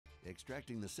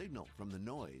extracting the signal from the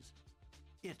noise.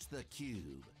 It's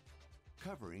theCUBE,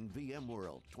 covering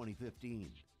VMworld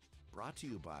 2015. Brought to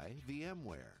you by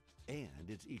VMware and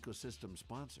its ecosystem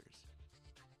sponsors.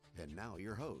 And now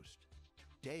your host,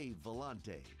 Dave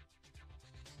Vellante.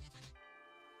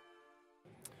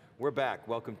 We're back,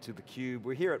 welcome to theCUBE.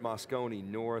 We're here at Moscone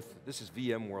North. This is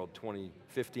VMworld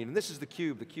 2015, and this is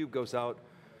theCUBE. theCUBE goes out,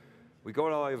 we go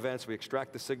to all our events, we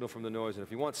extract the signal from the noise, and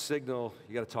if you want signal,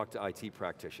 you got to talk to IT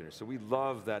practitioners. So we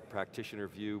love that practitioner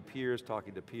view, peers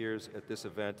talking to peers at this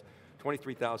event,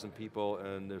 23,000 people,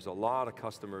 and there's a lot of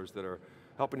customers that are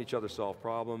helping each other solve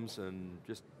problems and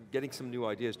just getting some new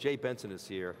ideas. Jay Benson is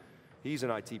here. He's an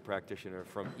IT practitioner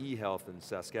from eHealth in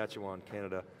Saskatchewan,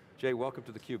 Canada. Jay, welcome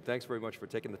to theCUBE. Thanks very much for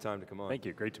taking the time to come on. Thank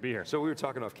you, great to be here. So we were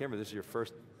talking off camera, this is your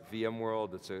first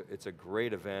VMworld. It's a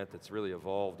great event that's really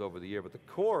evolved over the year, but the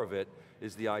core of it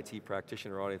is the IT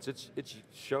practitioner audience. It's a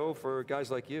show for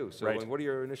guys like you. So right. What are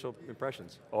your initial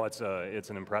impressions? Oh, it's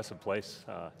an impressive place.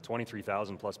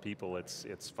 23,000 plus people,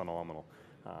 it's phenomenal.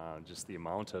 Just the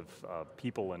amount of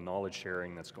people and knowledge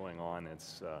sharing that's going on,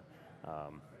 it's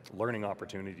learning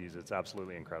opportunities, it's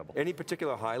absolutely incredible. Any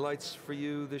particular highlights for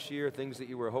you this year? Things that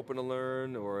you were hoping to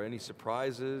learn, or any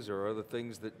surprises, or other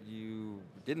things that you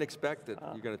didn't expect that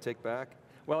you're going to take back?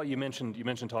 Well, you mentioned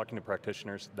talking to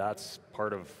practitioners. That's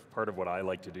part of what I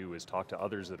like to do, is talk to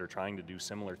others that are trying to do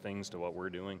similar things to what we're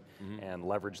doing, and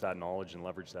leverage that knowledge and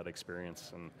leverage that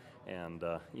experience, and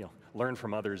you know, learn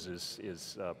from others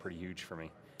is pretty huge for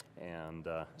me. And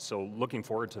so looking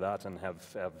forward to that, and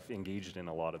have engaged in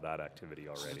a lot of that activity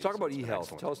already. So talk about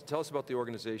eHealth. Tell us about the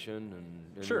organization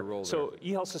and sure. your role there. So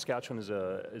eHealth Saskatchewan is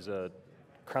a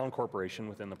Crown corporation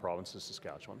within the province of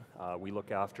Saskatchewan. We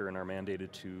look after and are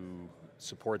mandated to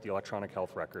support the electronic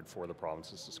health record for the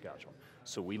province of Saskatchewan.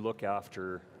 So we look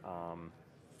after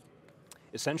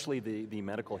essentially the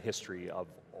medical history of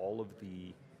all of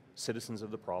the citizens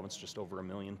of the province, just over 1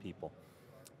 million people.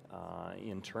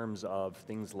 In terms of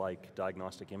things like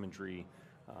diagnostic imagery,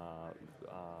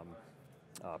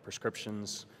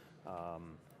 prescriptions,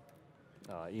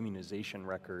 immunization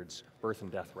records, birth and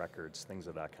death records, things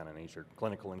of that kind of nature,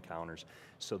 clinical encounters,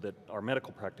 so that our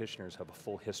medical practitioners have a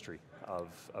full history of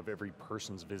every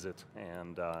person's visit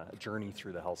and journey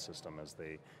through the health system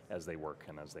as they work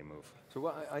and as they move.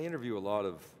 So I interview a lot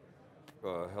of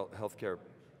healthcare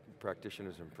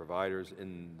practitioners and providers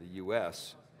in the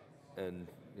US,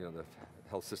 and you know, the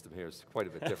health system here is quite a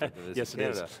bit different than it is yes, in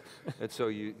Canada. It is. And so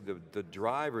the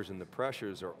drivers and the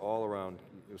pressures are all around,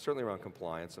 certainly around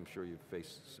compliance. I'm sure you've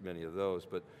faced many of those,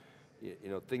 but you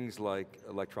know, things like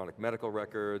electronic medical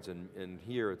records, and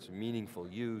here it's meaningful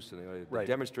use, and they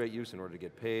demonstrate use in order to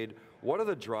get paid. What are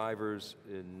the drivers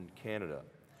in Canada?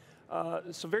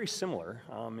 So very similar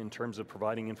in terms of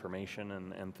providing information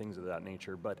and things of that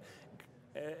nature, but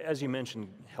as you mentioned,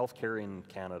 healthcare in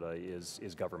Canada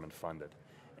is government funded.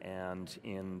 And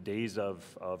in days of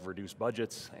reduced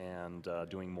budgets and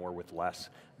doing more with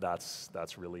less,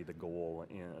 that's really the goal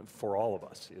for all of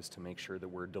us, is to make sure that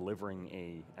we're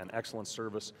delivering an excellent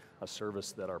service, a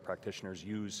service that our practitioners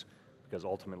use, because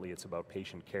ultimately it's about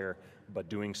patient care, but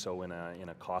doing so in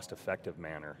a cost-effective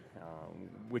manner,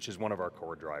 which is one of our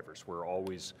core drivers. We're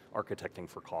always architecting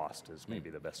for cost, is maybe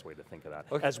the best way to think of that,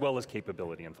 as well as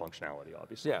capability and functionality,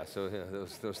 obviously. Yeah, so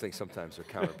those things sometimes are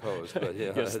counterposed, but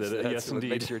yeah, yes, that's what indeed.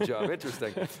 makes your job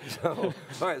interesting. So,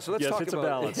 all right, so let's talk it's about a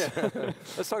balance. Yeah,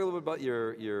 let's talk a little bit about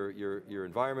your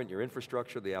environment, your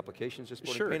infrastructure, the applications. Just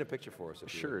paint a picture for us.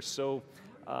 Sure. So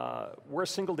we're a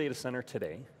single data center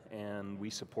today, and we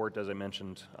support, as I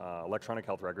mentioned, electronic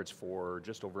health records for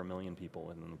just over 1 million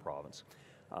people in the province.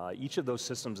 Each of those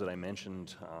systems that I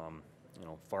mentioned, you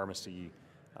know, pharmacy,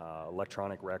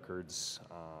 electronic records,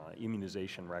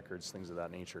 immunization records, things of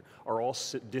that nature, are all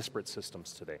disparate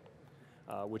systems today,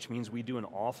 which means we do an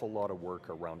awful lot of work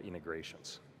around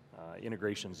integrations.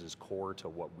 Integrations is core to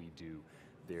what we do.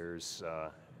 There's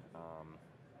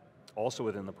also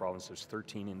within the province, there's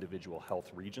 13 individual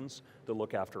health regions that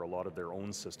look after a lot of their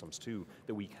own systems too,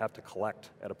 that we have to collect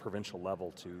at a provincial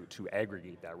level to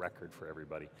aggregate that record for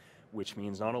everybody, which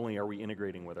means not only are we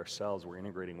integrating with ourselves, we're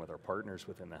integrating with our partners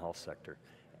within the health sector.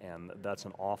 And that's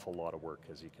an awful lot of work,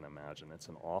 as you can imagine. It's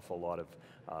an awful lot of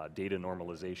data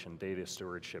normalization, data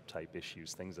stewardship type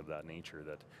issues, things of that nature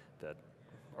that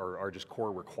are just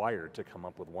core required to come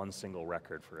up with one single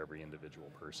record for every individual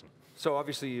person. So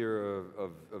obviously you're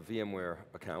a VMware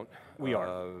account. We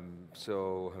are.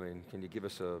 So, I mean, can you give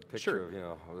us a picture Sure. of, you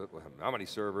know, how many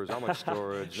servers, how much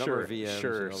storage, number of VMs,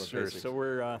 Sure, and all the sure. basics? So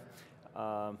we're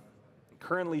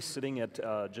Currently sitting at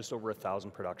just over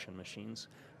 1,000 production machines.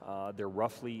 They're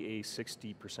roughly a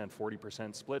 60%,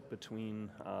 40% split between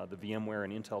the VMware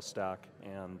and Intel stack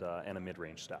and a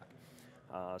mid-range stack.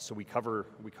 So we cover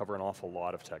an awful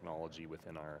lot of technology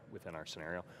within our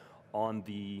scenario. On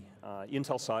the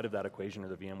Intel side of that equation, or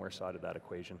the VMware side of that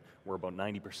equation, we're about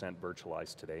 90%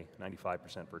 virtualized today,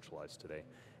 95% virtualized today,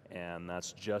 and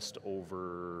that's just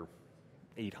over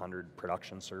 800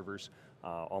 production servers,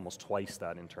 almost twice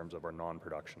that in terms of our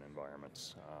non-production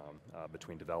environments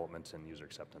between development and user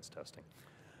acceptance testing.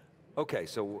 Okay,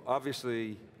 so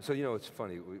obviously, so you know, it's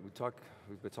funny, we've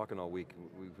been talking all week.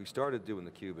 We started doing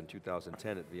theCUBE in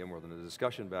 2010 at VMworld, and the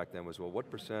discussion back then was, well, what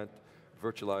percent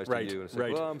virtualized are you? And it's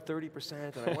like, well, I'm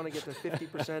 30%, and I want to get to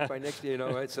 50% by next year, you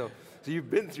know, right? So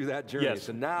you've been through that journey. Yes.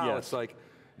 So now it's like,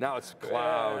 now it's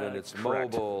cloud and it's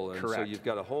mobile, and so you've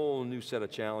got a whole new set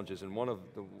of challenges, and one of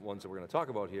the ones that we're going to talk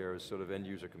about here is sort of end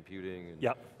user computing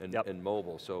and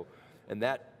mobile. So, and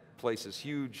that places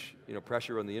huge, you know,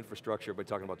 pressure on the infrastructure by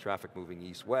talking about traffic moving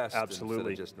east-west instead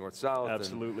of just north-south.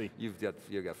 Absolutely. You've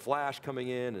got flash coming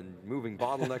in and moving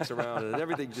bottlenecks around, and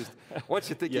everything just, once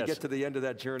you think you get to the end of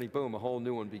that journey, boom, a whole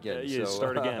new one begins. You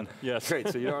start again, yes. Great,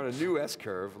 so you're on a new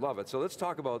S-curve, love it. So let's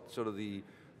talk about sort of the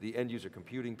end user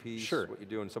computing piece, what you're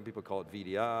doing. Some people call it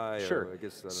VDI, or I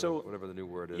guess whatever the new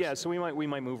word is. Yeah, so we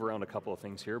might move around a couple of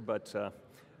things here, but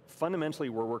fundamentally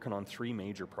we're working on 3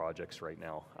 major projects right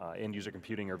now. End user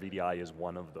computing, or VDI, is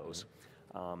one of those.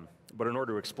 But in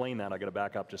order to explain that, I got to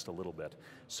back up just a little bit.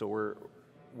 So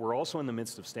we're also in the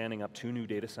midst of standing up 2 new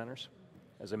data centers.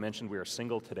 As I mentioned, we are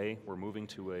single today. We're moving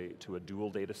to a dual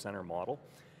data center model.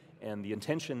 And the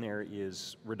intention there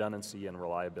is redundancy and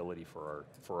reliability for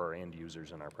our end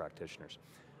users and our practitioners.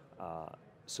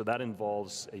 So that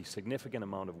involves a significant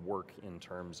amount of work in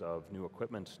terms of new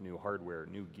equipment, new hardware,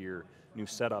 new gear, new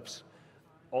setups,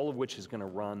 all of which is going to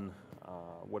run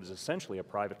what is essentially a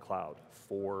private cloud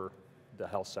for the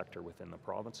health sector within the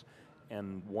province.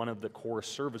 And one of the core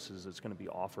services that's going to be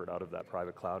offered out of that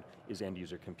private cloud is end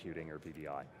user computing, or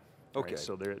VDI. Okay. Right?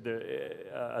 So they're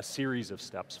a series of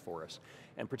steps for us.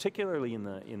 And particularly in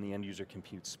the end user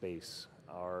compute space,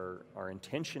 our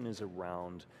intention is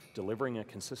around delivering a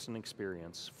consistent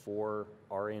experience for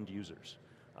our end users.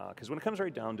 Because when it comes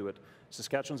right down to it,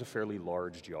 Saskatchewan's a fairly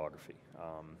large geography.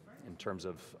 In terms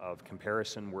of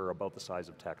comparison, we're about the size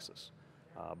of Texas,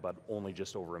 but only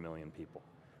just over 1 million people,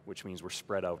 which means we're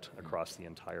spread out across the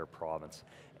entire province.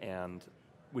 And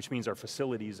which means our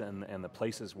facilities and the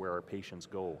places where our patients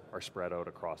go are spread out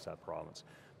across that province.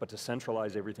 But to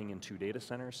centralize everything in 2 data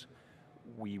centers,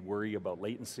 we worry about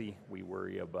latency, we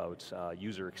worry about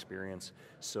user experience.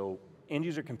 So end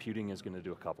user computing is going to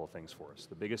do a couple of things for us.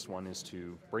 The biggest one is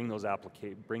to bring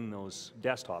those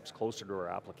desktops closer to our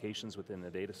applications within the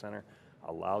data center,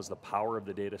 allows the power of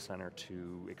the data center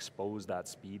to expose that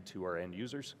speed to our end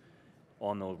users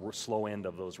on the slow end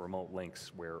of those remote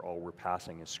links where all we're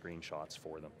passing is screenshots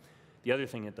for them. The other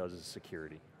thing it does is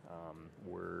security.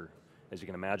 As you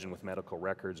can imagine, with medical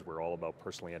records, we're all about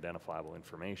personally identifiable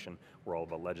information. We're all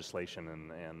about legislation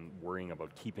and worrying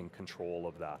about keeping control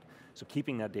of that. So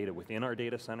keeping that data within our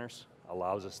data centers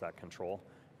allows us that control,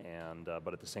 and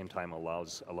but at the same time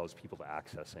allows people to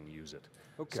access and use it.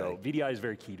 Okay. So VDI is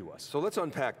very key to us. So let's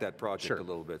unpack that project a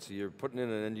little bit. So you're putting in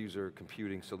an end user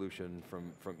computing solution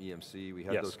from EMC. We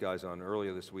had those guys on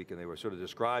earlier this week, and they were sort of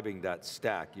describing that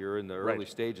stack. You're in the early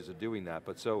stages of doing that,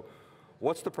 but so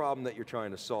what's the problem that you're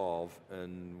trying to solve,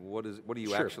 and what are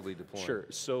you actually deploying? Sure,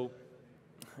 so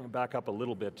I'll back up a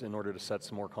little bit in order to set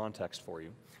some more context for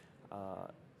you.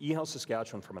 eHealth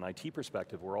Saskatchewan, from an IT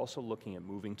perspective, we're also looking at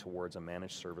moving towards a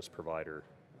managed service provider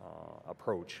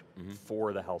approach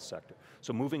for the health sector.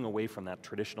 So moving away from that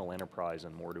traditional enterprise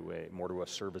and more to a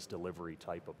service delivery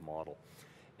type of model.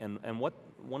 And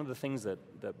one of the things that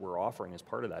we're offering as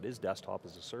part of that is desktop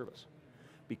as a service.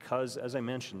 Because, as I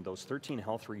mentioned, those 13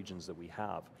 health regions that we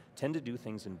have tend to do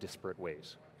things in disparate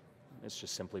ways. It's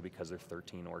just simply because they're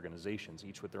 13 organizations,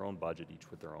 each with their own budget,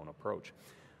 each with their own approach.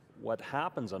 What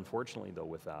happens, unfortunately, though,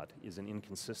 with that is an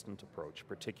inconsistent approach,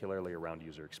 particularly around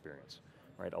user experience.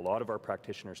 Right? A lot of our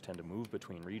practitioners tend to move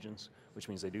between regions, which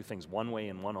means they do things one way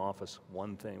in one office,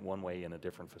 one way in a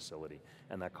different facility,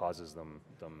 and that causes them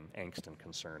angst and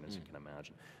concern, as you can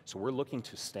imagine. So we're looking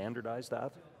to standardize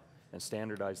that and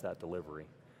standardize that delivery,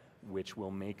 which will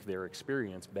make their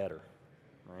experience better.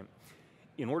 Right?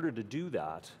 In order to do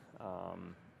that,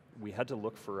 we had to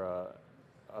look for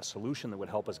a solution that would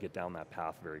help us get down that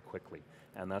path very quickly,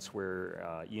 and that's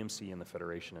where EMC and the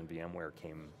Federation and VMware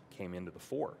came into the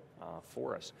fore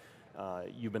for us.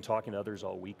 You've been talking to others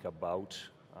all week about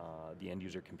the end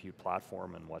user compute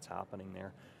platform and what's happening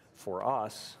there. For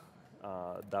us,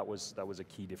 that was a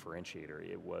key differentiator.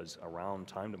 It was around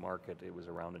time to market, it was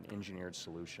around an engineered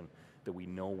solution that we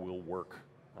know will work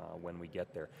when we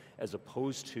get there, as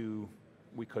opposed to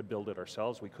we could build it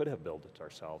ourselves, we could have built it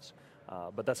ourselves,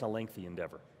 but that's a lengthy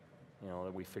endeavor. You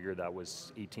know, we figured that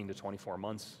was 18 to 24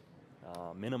 months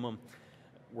minimum.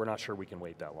 We're not sure we can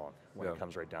wait that long when it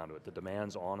comes right down to it. The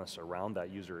demands on us around that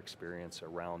user experience,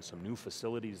 around some new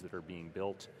facilities that are being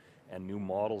built, and new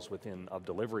models of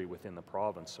delivery within the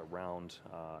province around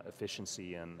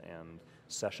efficiency and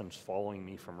sessions following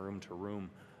me from room to room.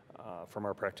 From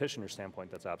our practitioner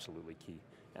standpoint, that's absolutely key.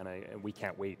 And we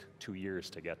can't wait 2 years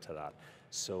to get to that.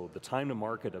 So the time to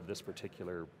market of this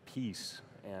particular piece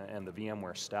and the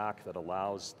VMware stack that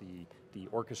allows the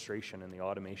orchestration and the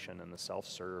automation and the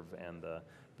self-serve and the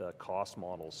cost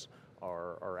models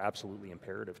are absolutely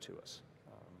imperative to us.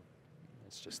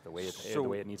 It's just the way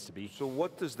it needs to be. So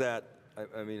what does that,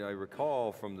 I mean, I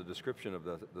recall from the description of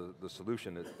the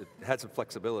solution, it had some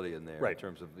flexibility in there in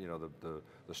terms of, you know,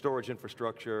 the storage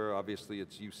infrastructure. Obviously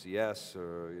it's UCS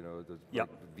or, you know, the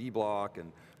V-block,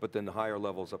 but then the higher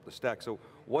levels up the stack. So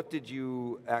what did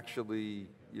you actually,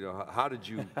 you know, how did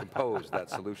you compose that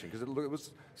solution? Because it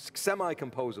was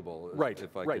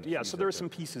semi-composable. Yeah, so there are some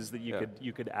pieces that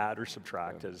you could add or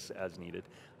subtract as needed.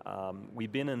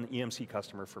 We've been an EMC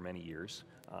customer for many years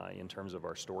in terms of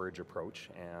our storage approach,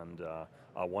 and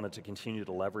wanted to continue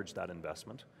to leverage that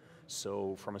investment.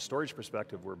 So from a storage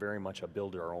perspective, we're very much a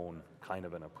build our own kind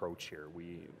of an approach here.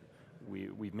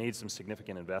 We've made some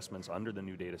significant investments under the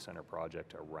new data center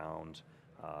project around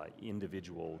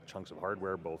individual chunks of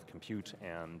hardware, both compute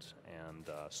and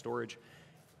storage,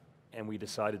 and we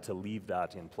decided to leave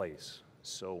that in place.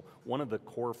 So one of the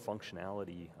core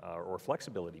functionality or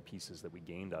flexibility pieces that we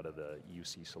gained out of the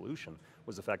UC solution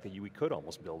was the fact that we could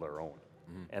almost build our own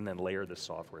and then layer the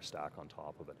software stack on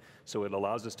top of it. So it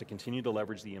allows us to continue to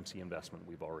leverage the EMC investment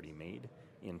we've already made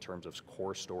in terms of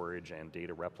core storage and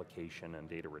data replication and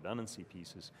data redundancy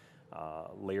pieces,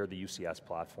 layer the UCS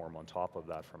platform on top of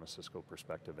that from a Cisco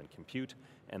perspective and compute,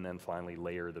 and then finally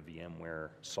layer the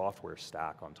VMware software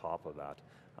stack on top of that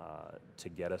to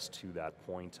get us to that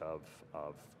point of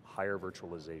higher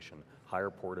virtualization, higher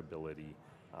portability,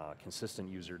 consistent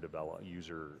user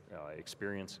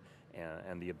experience,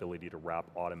 and the ability to wrap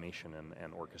automation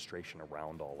and orchestration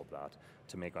around all of that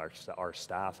to make our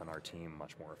staff and our team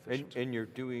much more efficient. And you're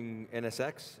doing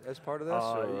NSX as part of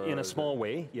this? In a small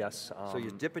way, yes. So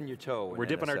you're dipping your toe in We're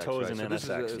dipping our toes in so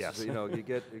NSX, yes. You know,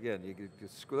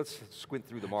 let's squint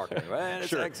through the marketing, right?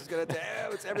 NSX is going to,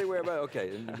 it's everywhere, but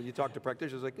okay. And you talk to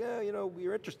practitioners like, yeah, you know,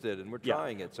 we're interested and we're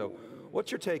trying it. So what's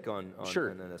your take on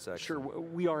NSX? Sure,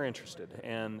 we are interested,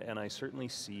 and I certainly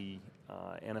see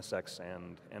NSX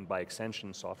and by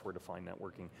extension software-defined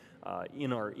networking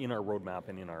in our roadmap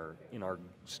and in our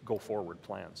go-forward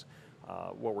plans.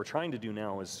 What we're trying to do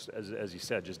now is, as you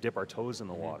said, just dip our toes in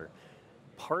the water.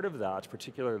 Part of that,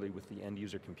 particularly with the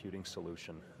end-user computing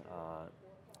solution,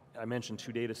 I mentioned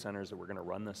 2 data centers that we're going to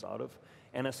run this out of.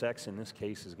 NSX in this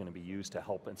case is going to be used to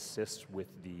help assist with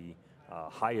the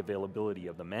high availability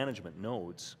of the management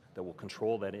nodes that will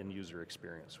control that end user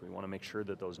experience. We want to make sure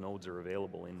that those nodes are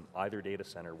available in either data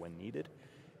center when needed,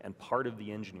 and part of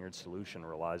the engineered solution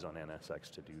relies on NSX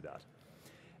to do that.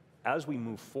 As we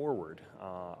move forward,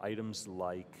 items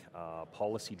like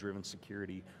policy-driven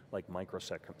security, like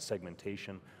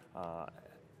micro-segmentation,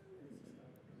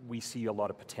 we see a lot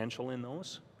of potential in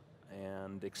those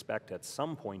and expect at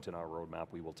some point in our roadmap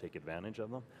we will take advantage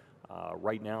of them.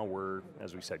 Right now we're,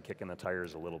 as we said, kicking the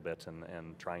tires a little bit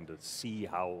and trying to see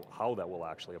how that will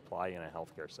actually apply in a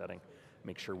healthcare setting,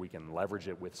 make sure we can leverage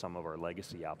it with some of our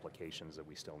legacy applications that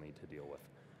we still need to deal with.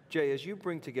 Jay, as you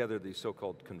bring together these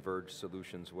so-called converged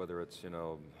solutions, whether it's, you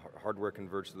know, hardware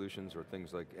converged solutions or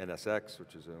things like NSX,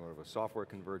 which is more of a software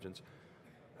convergence,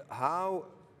 how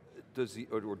does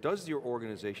does your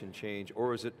organization change,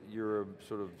 or is it you're a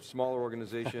sort of smaller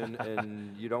organization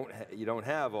and you don't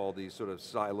have all these sort of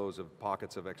silos of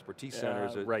pockets of expertise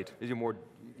centers? Right. Is you're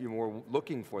more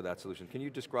looking for that solution? Can you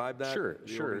describe that?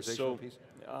 Sure. So, piece?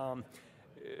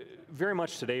 very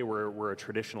much today we're a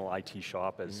traditional IT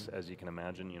shop, as you can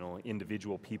imagine. You know,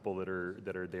 individual people that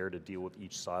are there to deal with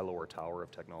each silo or tower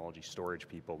of technology, storage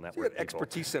people, network people.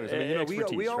 Expertise centers. I mean, you know,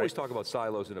 we always talk about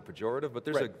silos in a pejorative, but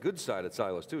there's a good side at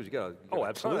silos too. Is you got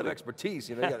a ton of expertise.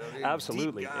 You know, you got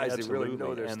absolutely deep guys that really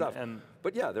know their stuff.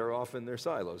 But yeah, they're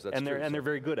silos. That's true. And they're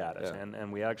very good at it.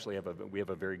 And we actually have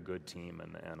a very good team,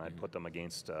 and I put them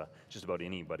against just about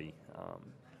anybody.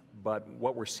 But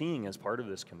what we're seeing as part of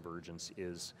this convergence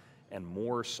is, and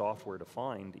more software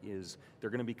defined, is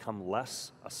they're going to become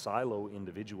less a silo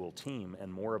individual team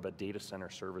and more of a data center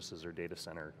services or data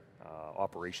center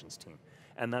operations team.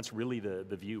 And that's really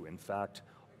the view. In fact,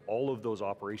 all of those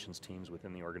operations teams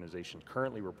within the organization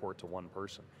currently report to one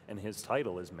person, and his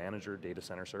title is Manager Data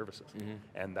Center Services.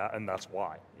 And that's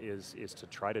why, is to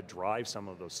try to drive some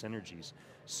of those synergies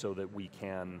so that we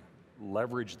can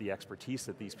leverage the expertise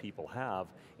that these people have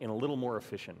in a little more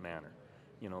efficient manner.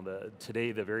 You know,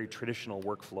 today the very traditional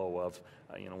workflow of,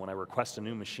 you know, when I request a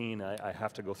new machine, I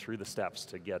have to go through the steps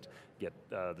to get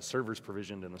the servers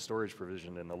provisioned and the storage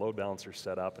provisioned and the load balancer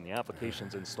set up and the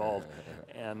applications installed.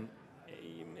 And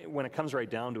when it comes right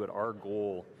down to it, our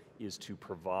goal is to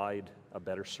provide a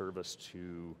better service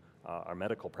to our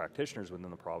medical practitioners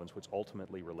within the province, which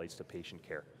ultimately relates to patient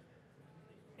care.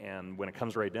 And when it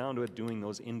comes right down to it, doing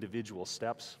those individual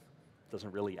steps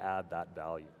doesn't really add that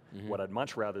value. What I'd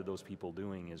much rather those people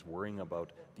doing is worrying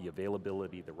about the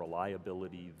availability, the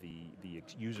reliability, the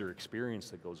user experience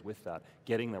that goes with that,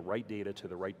 getting the right data to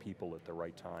the right people at the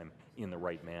right time in the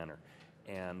right manner.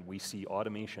 And we see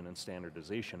automation and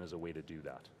standardization as a way to do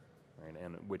that. Right?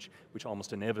 And which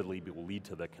almost inevitably will lead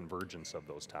to the convergence of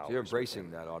those towers. So you're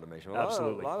embracing that automation.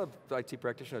 Absolutely. A lot of IT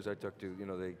practitioners I talk to, you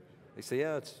know, they say,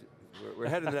 yeah, we're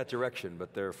headed in that direction,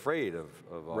 but they're afraid of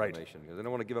automation because they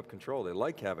don't want to give up control. They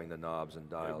like having the knobs and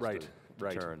dials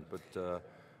to turn.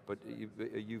 But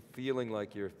are you feeling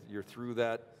like you're through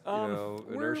that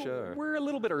inertia? We're a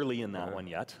little bit early in that one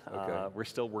yet. Okay. We're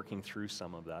still working through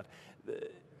some of that.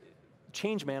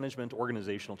 Change management,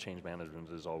 organizational change management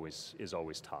is always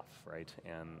tough, right?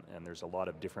 And there's a lot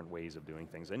of different ways of doing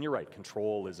things. And you're right,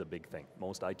 control is a big thing.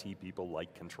 Most IT people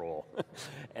like control,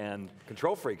 and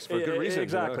control freaks for good reason.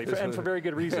 Exactly, and for very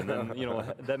good reason. And you know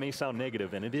that may sound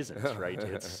negative, and it isn't, right?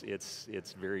 It's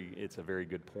a very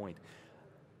good point.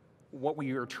 What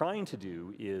we are trying to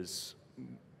do is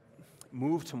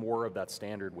move to more of that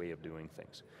standard way of doing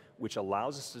things, which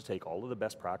allows us to take all of the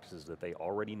best practices that they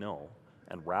already know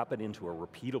and wrap it into a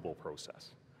repeatable process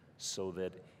so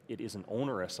that it isn't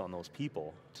onerous on those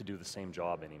people to do the same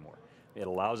job anymore. It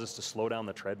allows us to slow down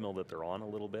the treadmill that they're on a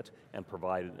little bit and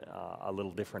provide a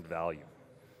little different value.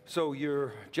 So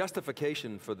your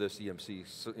justification for this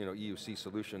EUC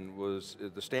solution was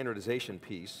the standardization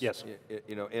piece. Yes.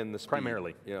 And the speed.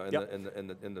 Primarily.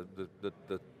 And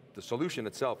the solution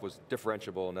itself was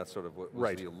differentiable, and that's sort of what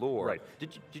was the allure. Right.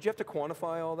 Did you have to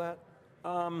quantify all that?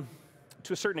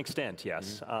 To a certain extent,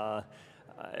 yes.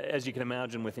 As you can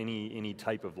imagine, with any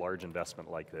type of large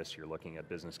investment like this, you're looking at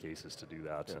business cases to do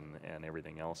that and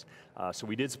everything else. So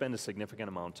we did spend a significant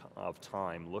amount of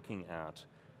time looking at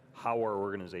how our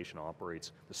organization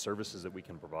operates, the services that we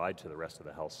can provide to the rest of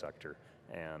the health sector,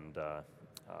 and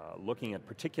looking at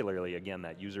particularly, again,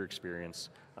 that user experience,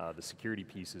 the security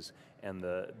pieces, and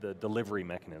the delivery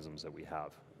mechanisms that we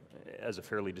have. As a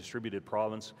fairly distributed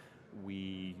province,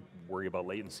 we worry about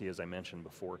latency, as I mentioned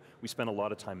before. We spend a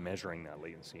lot of time measuring that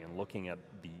latency and looking at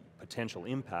the potential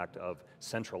impact of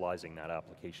centralizing that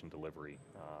application delivery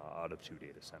out of 2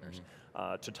 data centers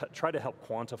to try to help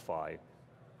quantify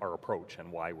our approach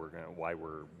and why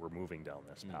we're moving down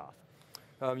this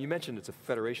path. You mentioned it's a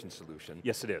federation solution.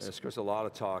 Yes, it is. There's a lot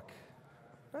of talk.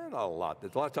 Not a lot.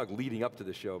 There's a lot of talk leading up to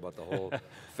the show about the whole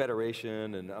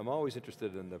federation, and I'm always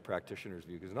interested in the practitioner's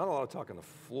view, because not a lot of talk on the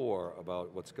floor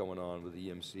about what's going on with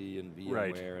EMC and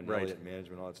VMware and Elliott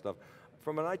Management, all that stuff.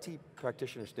 From an IT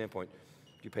practitioner standpoint,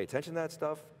 do you pay attention to that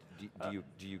stuff? Do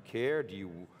you care? Do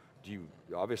you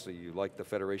obviously you like the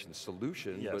federation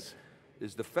solution, yes. But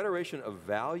is the federation of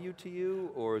value to you,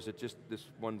 or is it just this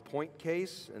one point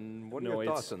case? And what are your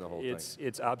thoughts on the whole thing?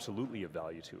 It's absolutely of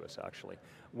value to us, actually.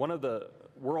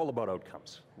 We're all about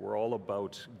outcomes. We're all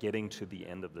about getting to the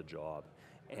end of the job.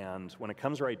 And when it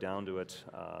comes right down to it,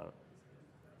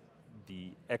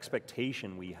 the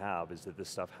expectation we have is that this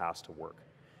stuff has to work.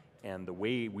 And the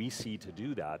way we see to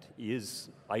do that is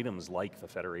items like the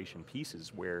federation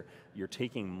pieces, where you're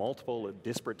taking multiple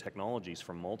disparate technologies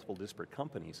from multiple disparate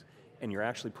companies, and you're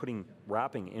actually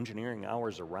wrapping engineering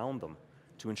hours around them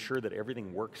to ensure that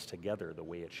everything works together the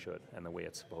way it should and the way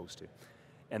it's supposed to.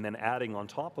 And then adding on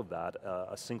top of that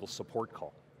a single support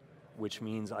call, which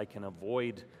means I can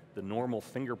avoid the normal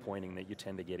finger pointing that you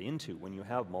tend to get into when you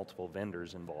have multiple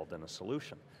vendors involved in a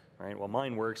solution. Right? Well,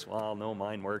 mine works. Well, no,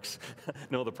 mine works.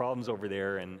 No, the problem's over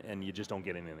there, and you just don't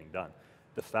get anything done.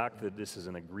 The fact that this is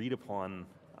an agreed upon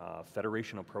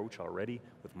federation approach already,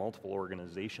 with multiple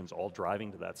organizations all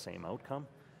driving to that same outcome,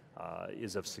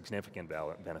 is of significant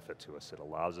benefit to us. It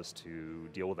allows us to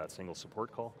deal with that single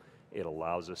support call. It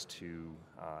allows us to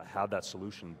have that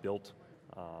solution built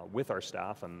with our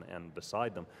staff and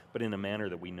beside them, but in a manner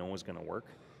that we know is going to work.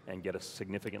 and get us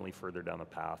significantly further down the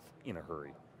path in a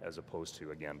hurry, as opposed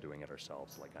to, again, doing it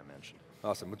ourselves, like I mentioned.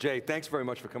 Awesome. Well, Jay, thanks very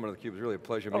much for coming to theCUBE. It was really a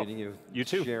pleasure meeting you. You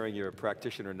too. Sharing your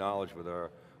practitioner knowledge with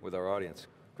our audience.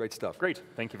 Great stuff. Great,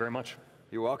 thank you very much.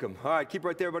 You're welcome. All right, keep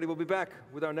right there, everybody. We'll be back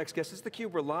with our next guest. This is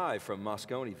theCUBE. We're live from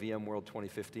Moscone, VMworld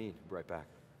 2015. Be right back.